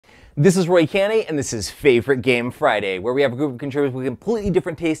This is Roy Canny, and this is Favorite Game Friday, where we have a group of contributors with completely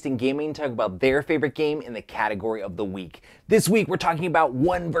different taste in gaming talk about their favorite game in the category of the week. This week, we're talking about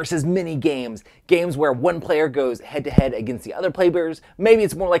one versus many games. Games where one player goes head-to-head against the other players. Maybe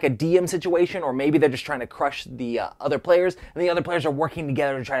it's more like a DM situation, or maybe they're just trying to crush the other players, and the other players are working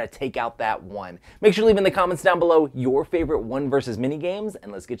together to try to take out that one. Make sure to leave in the comments down below your favorite one versus many games,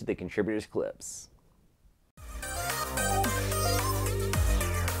 and let's get to the contributors' clips.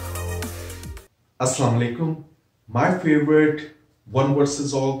 Assalamu alaikum. My favorite one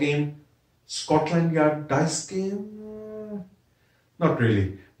versus all game, Scotland Yard dice game? Not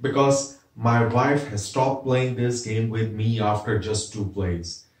really, because my wife has stopped playing this game with me after just 2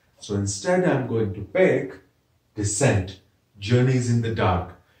 plays. So instead I'm going to pick Descent, Journeys in the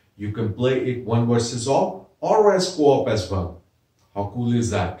Dark. You can play it one versus all or as co-op as well. How cool is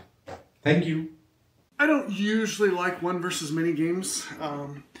that? Thank you. I don't usually like one versus many games,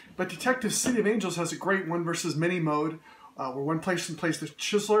 but Detective City of Angels has a great one versus many mode where one person plays the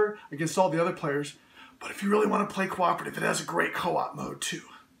chiseler against all the other players. But if you really want to play cooperative, it has a great co-op mode too.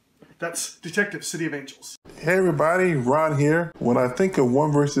 That's Detective City of Angels. Hey everybody, Ron here. When I think of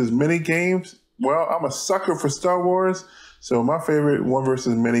one versus many games, well, I'm a sucker for Star Wars, so my favorite one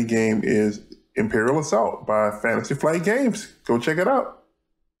versus many game is Imperial Assault by Fantasy Flight Games. Go check it out.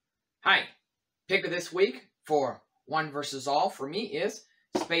 Hi. Pick of this week for one versus all for me is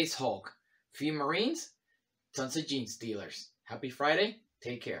Space Hulk. Few Marines, tons of gene stealers. Happy Friday.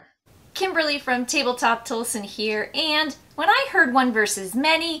 Take care. Kimberly from Tabletop Tolson here, and when I heard one versus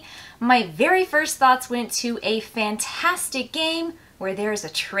many, my very first thoughts went to a fantastic game where there's a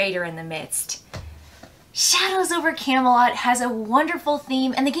traitor in the midst. Shadows over Camelot has a wonderful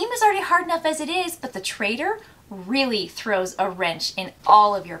theme, and the game is already hard enough as it is, but the traitor really throws a wrench in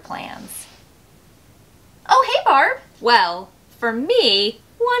all of your plans. Oh, hey, Barb. Well, for me,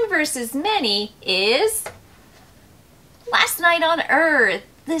 one versus many is Last Night on Earth.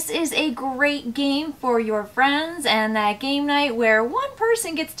 This is a great game for your friends and that game night where one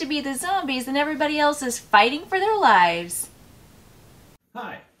person gets to be the zombies and everybody else is fighting for their lives.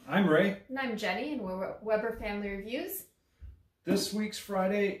 Hi, I'm Ray. And I'm Jenny, and we're Weber Family Reviews. This week's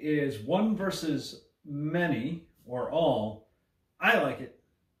Friday is one versus many, or all. I like it.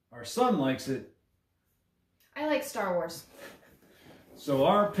 Our son likes it. I like Star Wars. So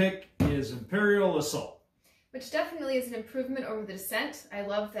our pick is Imperial Assault. Which definitely is an improvement over the Descent. I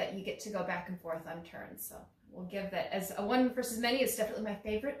love that you get to go back and forth on turns, so we'll give that as a one versus many. It's definitely my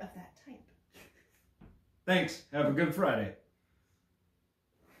favorite of that type. Thanks. Have a good Friday.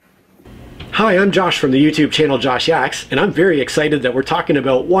 Hi, I'm Josh from the YouTube channel Josh Yaks, and I'm very excited that we're talking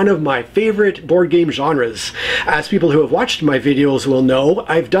about one of my favorite board game genres. As people who have watched my videos will know,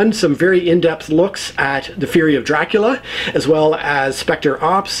 I've done some very in-depth looks at The Fury of Dracula, as well as Spectre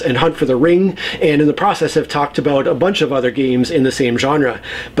Ops and Hunt for the Ring, and in the process have talked about a bunch of other games in the same genre.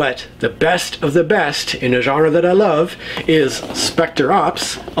 But the best of the best in a genre that I love is Spectre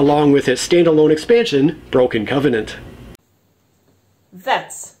Ops, along with its standalone expansion, Broken Covenant.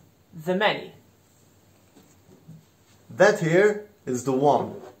 That's the many. That here is the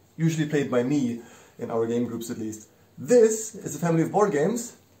one, usually played by me, in our game groups at least. This is a family of board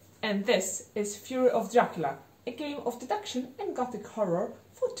games. And this is Fury of Dracula, a game of deduction and gothic horror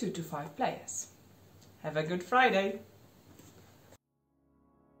for 2 to 5 players. Have a good Friday!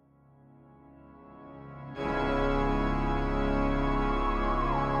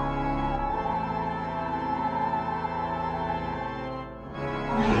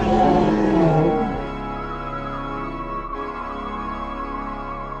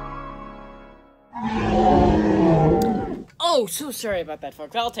 Oh, so sorry about that,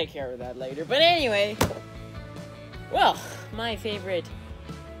 folks. I'll take care of that later. But anyway, well, my favorite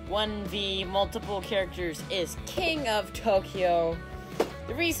 1v multiple characters is King of Tokyo.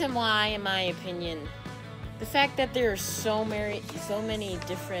 The reason why, in my opinion, the fact that there are so many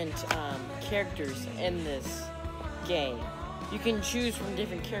different characters in this game. You can choose from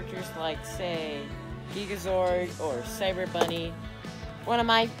different characters like, say, Gigazord or Cyber Bunny. One of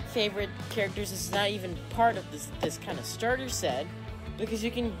my favorite characters is not even part of this kind of starter set, because you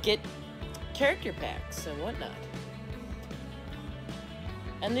can get character packs and whatnot.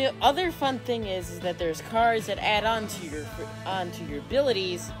 And the other fun thing is that there's cards that add on to your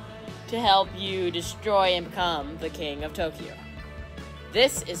abilities to help you destroy and become the King of Tokyo.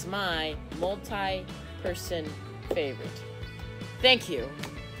 This is my multi-person favorite. Thank you,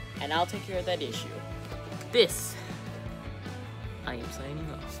 and I'll take care of that issue. I am signing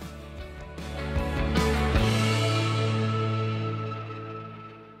off.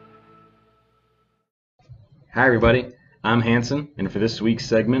 Hi everybody, I'm Hanson, and for this week's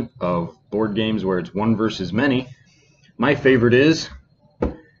segment of board games where it's one versus many, my favorite is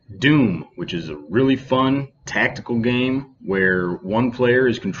Doom, which is a really fun tactical game where one player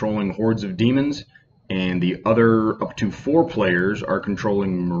is controlling hordes of demons and the other up to 4 players are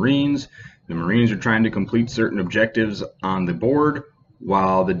controlling Marines. The Marines are trying to complete certain objectives on the board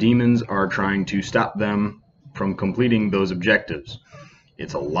while the demons are trying to stop them from completing those objectives.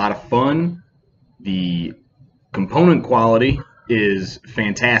 It's a lot of fun. The component quality is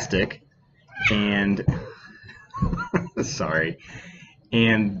fantastic, and sorry,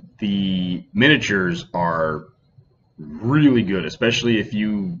 and the miniatures are really good, especially if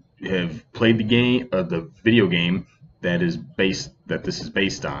you have played the game, the video game that this is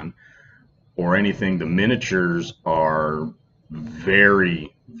based on, or anything. The miniatures are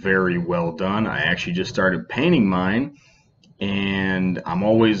very, very well done. I actually just started painting mine, and I'm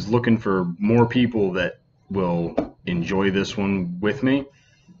always looking for more people that will enjoy this one with me.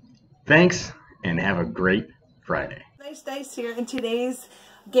 Thanks, and have a great Friday. Nice Dice here, and today's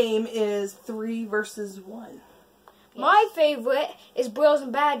game is 3 versus 1. My favorite is Brills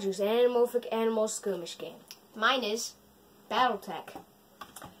and Badgers, an animal skirmish game. Mine is Battletech.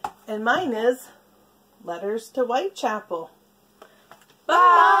 And mine is Letters to Whitechapel.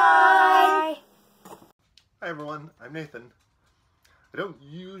 Bye! Hi everyone, I'm Nathan. I don't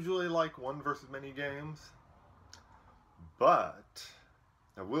usually like one versus many games, but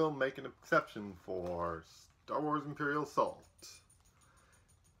I will make an exception for Star Wars Imperial Assault.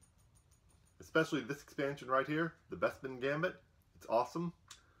 Especially this expansion right here, the Bespin Gambit. It's awesome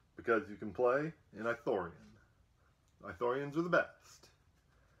because you can play an Ithorian. Ithorians are the best.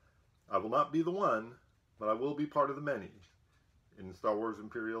 I will not be the one, but I will be part of the many in Star Wars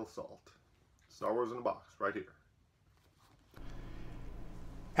Imperial Assault. Star Wars in a box, right here.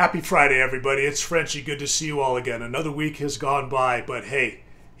 Happy Friday, everybody. It's Frenchie. Good to see you all again. Another week has gone by, but hey,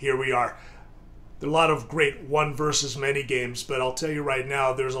 here we are. There are a lot of great one versus many games, but I'll tell you right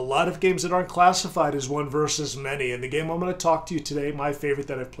now, there's a lot of games that aren't classified as one versus many, and the game I'm going to talk to you today, my favorite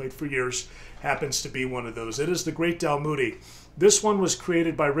that I've played for years, happens to be one of those. It is The Great Dalmuti. This one was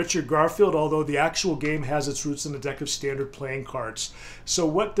created by Richard Garfield, although the actual game has its roots in a deck of standard playing cards. So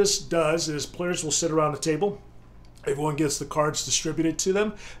what this does is players will sit around a table. Everyone gets the cards distributed to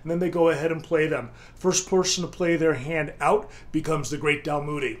them, and then they go ahead and play them. First person to play their hand out becomes the Great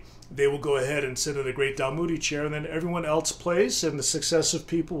Dalmuti. They will go ahead and sit in the Great Dalmuti chair, and then everyone else plays, and the successive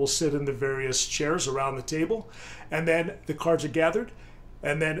people will sit in the various chairs around the table. And then the cards are gathered,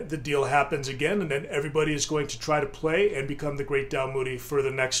 and then the deal happens again, and then everybody is going to try to play and become the Great Dalmuti for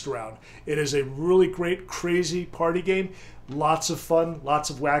the next round. It is a really great, crazy party game. Lots of fun, lots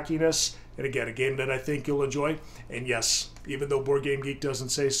of wackiness, and again, a game that I think you'll enjoy. And yes, even though Board Game Geek doesn't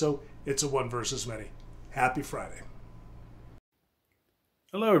say so, it's a one versus many. Happy Friday.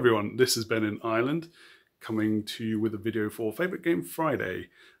 Hello everyone, this is Ben in Ireland, coming to you with a video for Favourite Game Friday.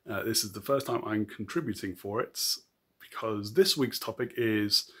 This is the first time I'm contributing for it, because this week's topic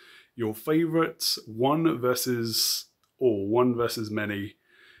is your favourite one versus many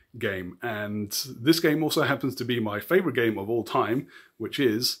game. And this game also happens to be my favourite game of all time, which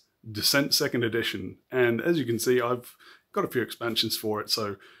is Descent 2nd Edition. And as you can see, I've got a few expansions for it,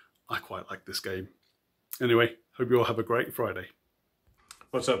 so I quite like this game. Anyway, hope you all have a great Friday.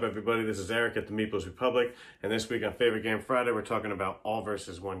 What's up everybody, this is Eric at the Meeples Republic, and this week on Favorite Game Friday we're talking about all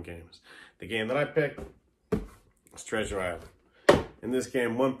versus one games. The game that I picked is Treasure Island. In this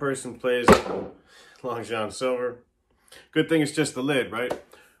game, one person plays Long John Silver. Good thing it's just the lid, right?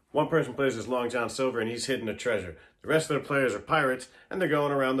 One person plays as Long John Silver and he's hidden a treasure. The rest of the players are pirates and they're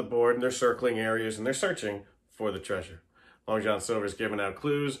going around the board and they're circling areas and they're searching for the treasure. Long John Silver is giving out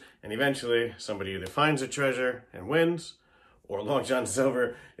clues, and eventually somebody either finds a treasure and wins, or Long John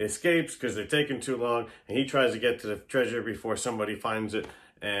Silver escapes because they're taking too long, and he tries to get to the treasure before somebody finds it,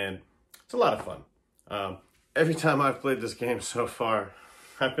 and it's a lot of fun. Every time I've played this game so far,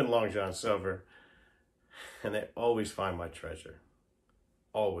 I've been Long John Silver, and they always find my treasure.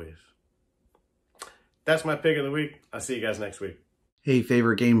 Always. That's my pick of the week. I'll see you guys next week. Hey,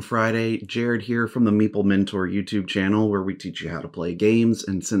 Favorite Game Friday, Jared here from the Meeple Mentor YouTube channel where we teach you how to play games,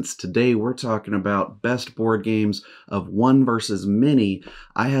 and since today we're talking about best board games of one versus many,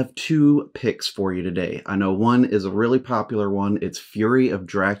 I have 2 picks for you today. I know one is a really popular one. It's Fury of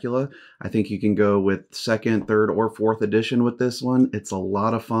Dracula. I think you can go with 2nd, 3rd, or 4th edition with this one. It's a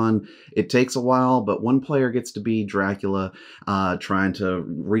lot of fun. It takes a while, but one player gets to be Dracula trying to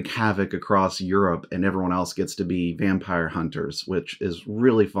wreak havoc across Europe, and everyone else gets to be vampire hunters, which is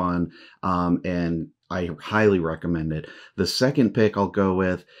really fun. And I highly recommend it. The second pick I'll go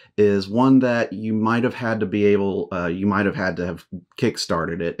with is one that you might have had to have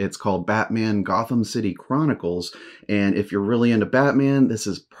kickstarted it. It's called Batman Gotham City Chronicles, and if you're really into Batman, this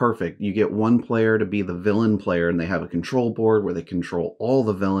is perfect. You get one player to be the villain player, and they have a control board where they control all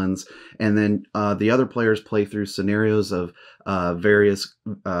the villains, and then the other players play through scenarios of various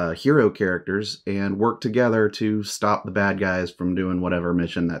hero characters and work together to stop the bad guys from doing whatever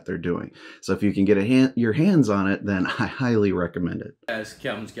mission that they're doing. So if you can get your hands on it, then I highly recommend it. Guys,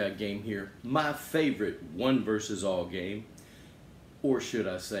 Calvin's Got Game here. My favorite one versus all game, or should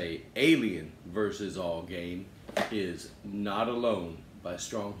I say alien versus all game, is Not Alone by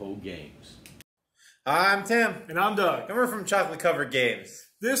Stronghold Games. I'm Tim. And I'm Doug. And we're from Chocolate Covered Games.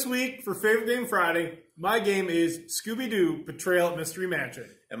 This week, for Favorite Game Friday, my game is Scooby-Doo Betrayal at Mystery Mansion.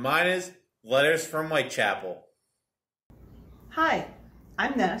 And mine is Letters from Whitechapel. Hi,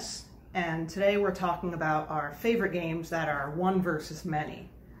 I'm Ness, and today we're talking about our favorite games that are one versus many.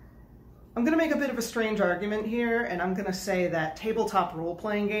 I'm going to make a bit of a strange argument here, and I'm going to say that tabletop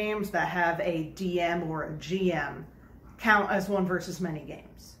role-playing games that have a DM or a GM count as one versus many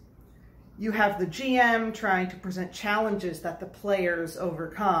games. You have the GM trying to present challenges that the players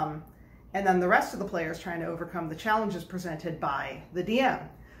overcome, and then the rest of the players trying to overcome the challenges presented by the DM.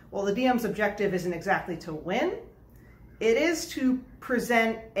 Well, the DM's objective isn't exactly to win. It is to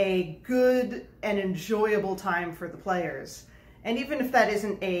present a good and enjoyable time for the players. And even if that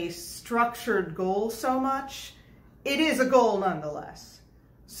isn't a structured goal so much, it is a goal nonetheless.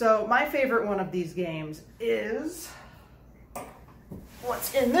 So my favorite one of these games is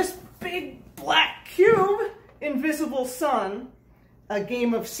what's in this big black cube, Invisible Sun, a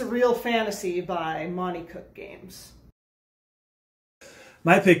game of surreal fantasy by Monty Cook Games.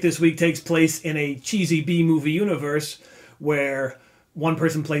 My pick this week takes place in a cheesy B-movie universe where one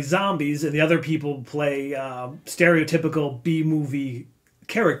person plays zombies and the other people play stereotypical B-movie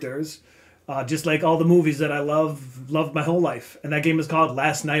characters, just like all the movies that I loved my whole life. And that game is called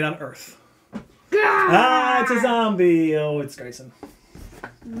Last Night on Earth. Ah, it's a zombie. Oh, it's Grayson.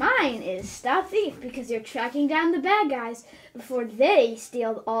 Mine is Stop Thief because you're tracking down the bad guys before they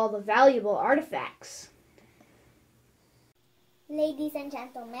steal all the valuable artifacts. Ladies and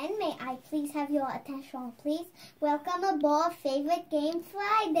gentlemen, may I please have your attention, please? Welcome aboard Favorite Game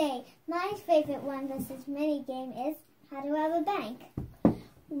Friday. My favorite one versus many game is How to Rob a Bank.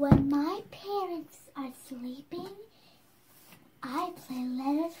 When my parents are sleeping, I play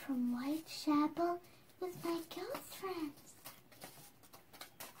Letters from Whitechapel with my girlfriends.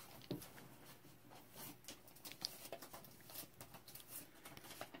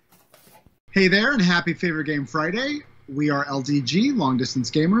 Hey there, and happy Favorite Game Friday. We are LDG, Long Distance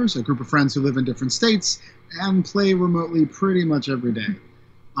Gamers, a group of friends who live in different states and play remotely pretty much every day.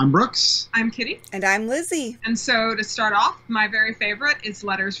 I'm Brooks. I'm Kitty. And I'm Lizzie. And so to start off, my very favorite is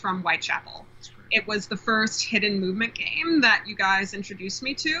Letters from Whitechapel. It was the first hidden movement game that you guys introduced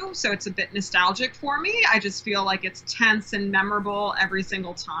me to, so it's a bit nostalgic for me. I just feel like it's tense and memorable every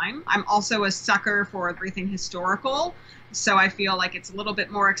single time. I'm also a sucker for everything historical, so I feel like it's a little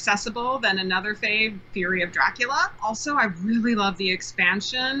bit more accessible than another fave, Fury of Dracula. Also, I really love the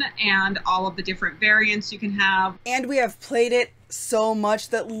expansion and all of the different variants you can have. And we have played it so much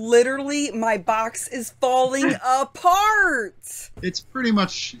that literally my box is falling apart. It's pretty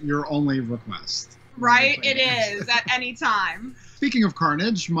much your only request. Right? It is, at any time. Speaking of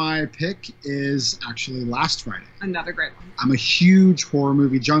carnage, my pick is actually Last Friday. Another great one. I'm a huge horror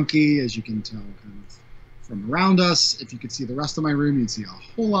movie junkie, as you can tell kind of from around us. If you could see the rest of my room, you'd see a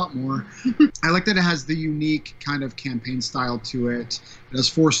whole lot more. I like that it has the unique kind of campaign style to it. It has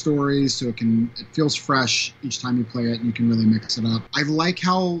 4 stories, so it feels fresh each time you play it, and you can really mix it up. I like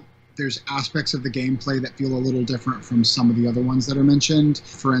how there's aspects of the gameplay that feel a little different from some of the other ones that are mentioned.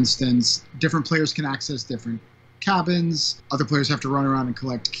 For instance, different players can access different cabins. Other players have to run around and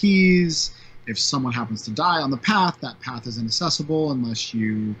collect keys. If someone happens to die on the path, that path is inaccessible unless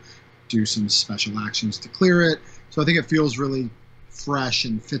you do some special actions to clear it. So I think it feels really fresh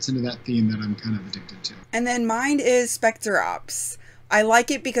and fits into that theme that I'm kind of addicted to. And then mine is Spectre Ops. I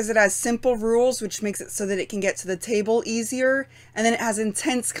like it because it has simple rules, which makes it so that it can get to the table easier. And then it has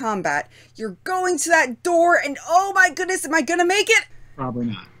intense combat. You're going to that door and oh my goodness, am I gonna make it? Probably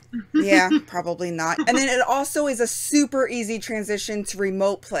not. Yeah, probably not. And then it also is a super easy transition to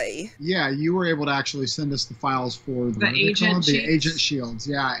remote play. Yeah, you were able to actually send us the files for the agent the agent shields.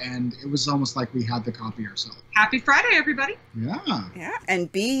 Yeah, and it was almost like we had the copy ourselves. Happy Friday, everybody. Yeah. Yeah, and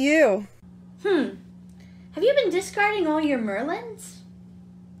be you. Have you been discarding all your Merlins?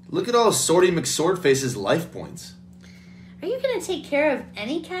 Look at all Swordy McSwordface's life points. Are you going to take care of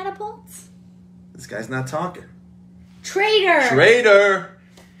any catapults? This guy's not talking. Traitor! Traitor!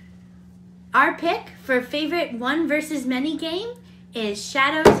 Our pick for favorite one versus many game is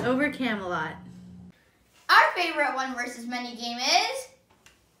Shadows over Camelot. Our favorite one versus many game is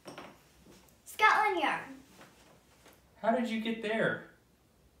Scotland Yard. How did you get there?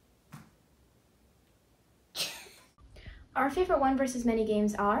 Our favorite one versus many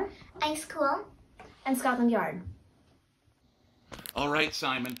games are Ice Cool and Scotland Yard. All right,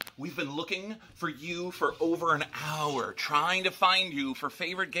 Simon, we've been looking for you for over an hour, trying to find you for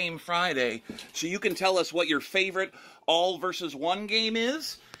Favorite Game Friday, so you can tell us what your favorite all versus one game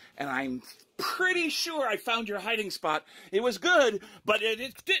is, and I'm pretty sure I found your hiding spot. It was good, but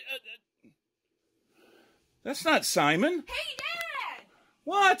that's not Simon. Hey, Dad!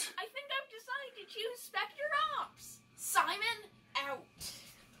 What? I think I've decided to choose Spectre Ops. Simon, out.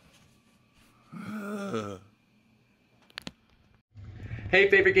 Hey,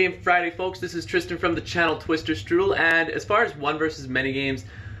 Favorite Game Friday, folks. This is Tristan from the channel Twister Strudel, and as far as one versus many games,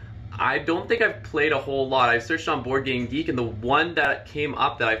 I don't think I've played a whole lot. I've searched on Board Game Geek, and the one that came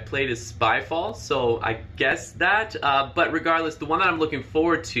up that I've played is Spyfall, so I guess that. But regardless, the one that I'm looking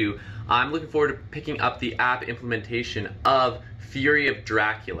forward to picking up the app implementation of Fury of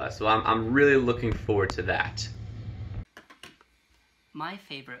Dracula, so I'm really looking forward to that. My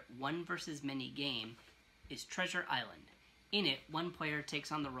favorite one versus many game is Treasure Island. In it, one player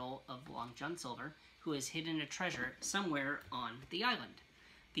takes on the role of Long John Silver, who has hidden a treasure somewhere on the island.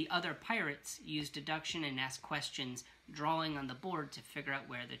 The other pirates use deduction and ask questions, drawing on the board to figure out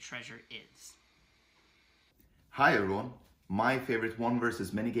where the treasure is. Hi everyone, my favorite one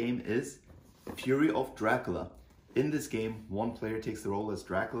versus many game is Fury of Dracula. In this game, one player takes the role as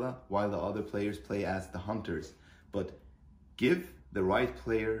Dracula, while the other players play as the hunters. But give the right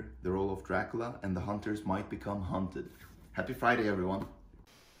player the role of Dracula and the hunters might become hunted. Happy Friday, everyone.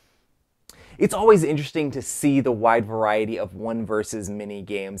 It's always interesting to see the wide variety of one versus many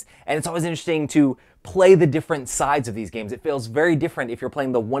games, and it's always interesting to play the different sides of these games. It feels very different if you're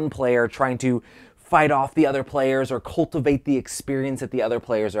playing the one player trying to fight off the other players or cultivate the experience that the other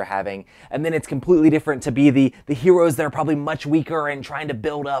players are having. And then it's completely different to be the heroes that are probably much weaker and trying to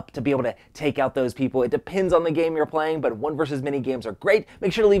build up to be able to take out those people. It depends on the game you're playing, but one versus many games are great.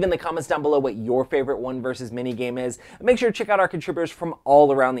 Make sure to leave in the comments down below what your favorite one versus many game is. And make sure to check out our contributors from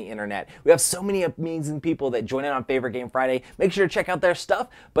all around the internet. We have so many amazing people that join in on Favorite Game Friday. Make sure to check out their stuff.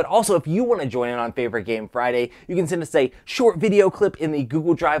 But also, if you want to join in on Favorite Game Friday, you can send us a short video clip in the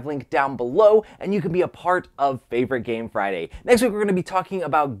Google Drive link down below, and you can be a part of Favorite Game Friday. Next week, we're going to be talking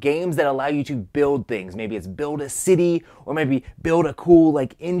about games that allow you to build things. Maybe it's build a city, or maybe build a cool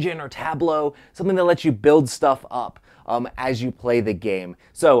engine or tableau, something that lets you build stuff up as you play the game.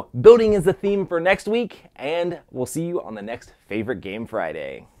 So building is the theme for next week, and we'll see you on the next Favorite Game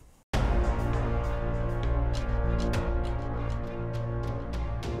Friday.